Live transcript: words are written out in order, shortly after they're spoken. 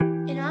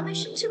our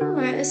mission to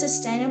promote a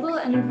sustainable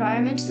and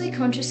environmentally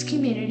conscious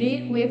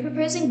community, we are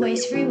proposing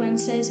Waste-Free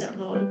Wednesdays at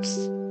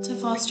Lords. To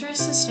foster a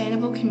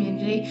sustainable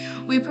community,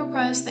 we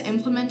propose the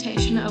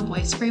implementation of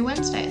Waste-Free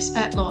Wednesdays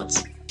at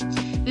Lords.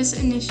 This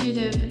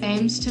initiative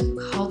aims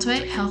to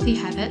cultivate healthy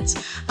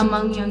habits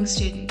among young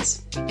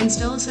students,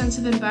 instill a sense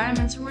of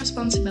environmental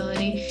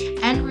responsibility,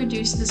 and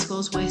reduce the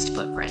school's waste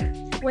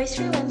footprint.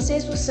 Waste-Free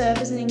Wednesdays will serve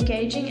as an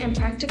engaging and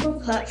practical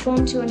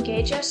platform to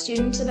engage our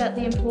students about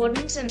the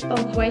importance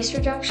of waste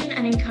reduction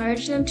and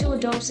encourage them to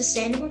adopt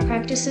sustainable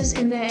practices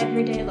in their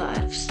everyday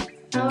lives.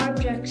 Our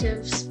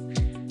objectives: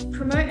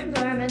 promote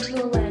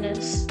environmental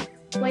awareness.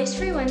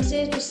 Waste-Free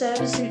Wednesdays will serve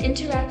as an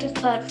interactive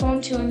platform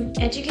to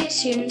educate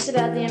students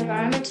about the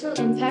environmental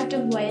impact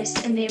of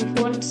waste and the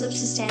importance of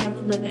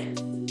sustainable living.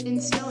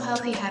 Instil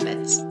Healthy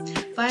Habits.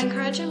 By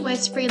encouraging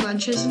waste-free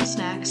lunches and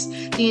snacks,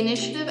 the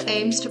initiative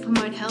aims to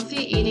promote healthy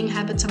eating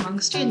habits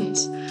among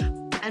students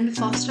and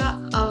foster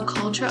a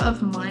culture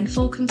of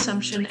mindful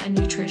consumption and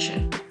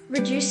nutrition.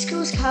 Reduce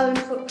schools' carbon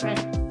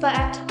footprint. By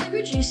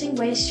actively reducing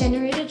waste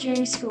generated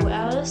during school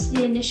hours,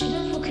 the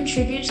initiative will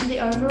contribute to the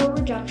overall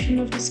reduction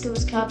of the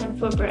school's carbon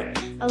footprint,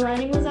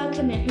 aligning with our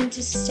commitment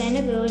to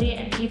sustainability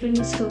and keeping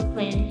the school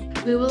clean.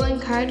 We will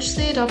encourage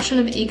the adoption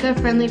of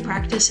eco-friendly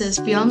practices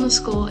beyond the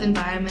school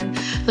environment,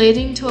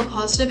 leading to a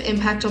positive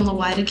impact on the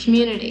wider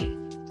community.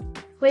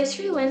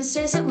 Waste-Free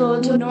Wednesdays at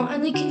Lords will not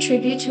only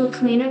contribute to a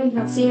cleaner and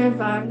healthier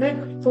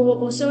environment, but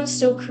will also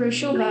instill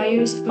crucial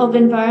values of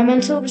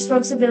environmental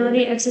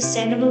responsibility and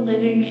sustainable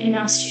living in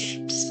our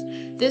students.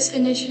 This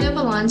initiative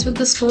aligns with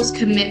the school's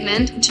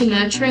commitment to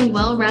nurturing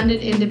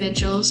well-rounded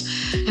individuals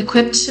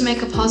equipped to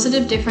make a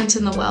positive difference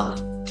in the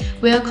world.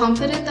 We are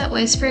confident that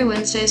Waste-Free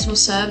Wednesdays will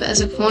serve as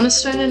a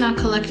cornerstone in our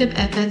collective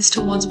efforts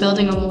towards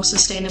building a more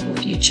sustainable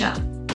future.